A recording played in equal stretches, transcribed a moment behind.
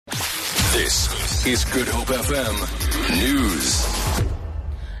This is Good Hope FM News.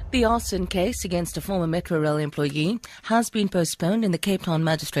 The arson case against a former Metrorail employee has been postponed in the Cape Town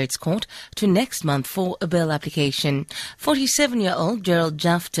Magistrate's Court to next month for a bail application. 47-year-old Gerald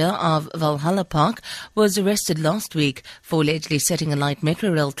Jafta of Valhalla Park was arrested last week for allegedly setting alight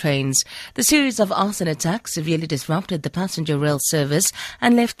Metrorail trains. The series of arson attacks severely disrupted the passenger rail service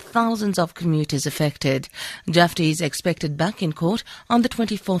and left thousands of commuters affected. Jafta is expected back in court on the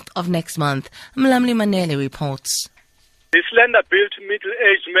 24th of next month. Mlamli Manele reports. The slender-built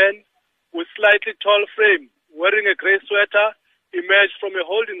middle-aged man with slightly tall frame, wearing a grey sweater, emerged from a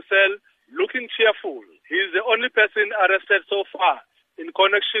holding cell looking cheerful. He is the only person arrested so far in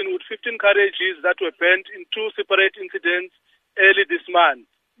connection with 15 carriages that were burnt in two separate incidents early this month.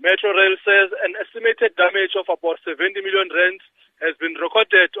 Metrorail says an estimated damage of about 70 million rand has been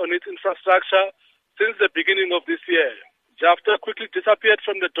recorded on its infrastructure since the beginning of this year. Jafta quickly disappeared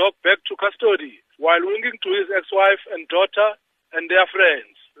from the dock back to custody while winking to his ex-wife and daughter and their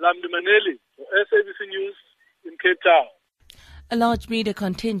friends. Lamdi Maneli for SABC News in Cape Town. A large media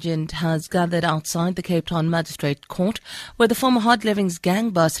contingent has gathered outside the Cape Town Magistrate Court, where the former Hard Living's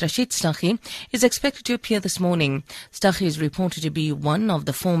gang boss Rashid Stachy is expected to appear this morning. Stachy is reported to be one of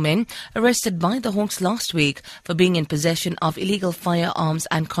the four men arrested by the Hawks last week for being in possession of illegal firearms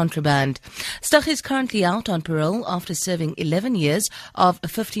and contraband. Stachy is currently out on parole after serving 11 years of a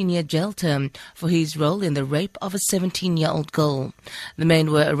 15-year jail term for his role in the rape of a 17-year-old girl. The men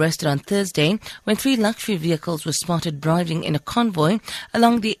were arrested on Thursday when 3 luxury vehicles were spotted driving in a convoy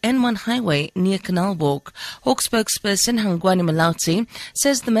along the N1 highway near Canal Walk. Hawk spokesperson Hangwani Malautsi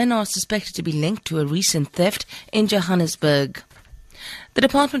says the men are suspected to be linked to a recent theft in Johannesburg. The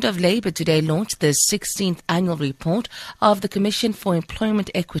Department of Labour today launched the 16th annual report of the Commission for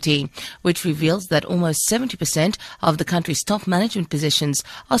Employment Equity, which reveals that almost 70% of the country's top management positions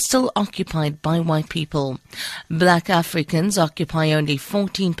are still occupied by white people. Black Africans occupy only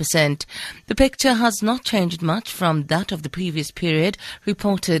 14%. The picture has not changed much from that of the previous period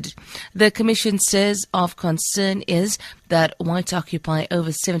reported. The Commission says of concern is that whites occupy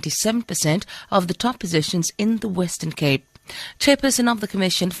over 77% of the top positions in the Western Cape. Chairperson of the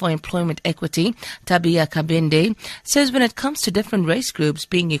Commission for Employment Equity, Tabia Kabende, says when it comes to different race groups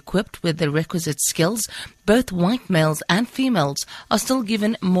being equipped with the requisite skills, both white males and females are still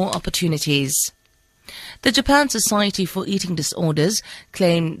given more opportunities. The Japan Society for Eating Disorders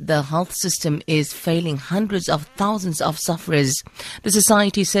claim the health system is failing hundreds of thousands of sufferers. The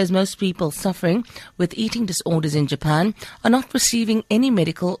society says most people suffering with eating disorders in Japan are not receiving any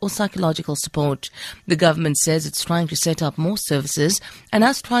medical or psychological support. The government says it's trying to set up more services and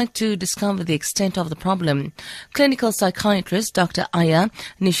has tried to discover the extent of the problem. Clinical psychiatrist Dr. Aya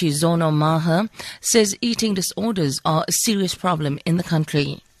Nishizono Maha says eating disorders are a serious problem in the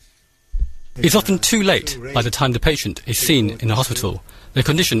country. It's often too late by the time the patient is seen in a hospital. The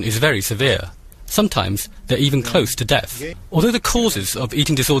condition is very severe. Sometimes they're even close to death. Although the causes of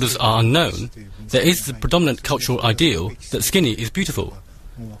eating disorders are unknown, there is the predominant cultural ideal that skinny is beautiful.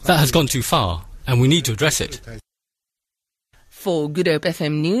 That has gone too far, and we need to address it. For Good Hope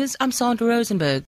FM News, I'm Sandra Rosenberg.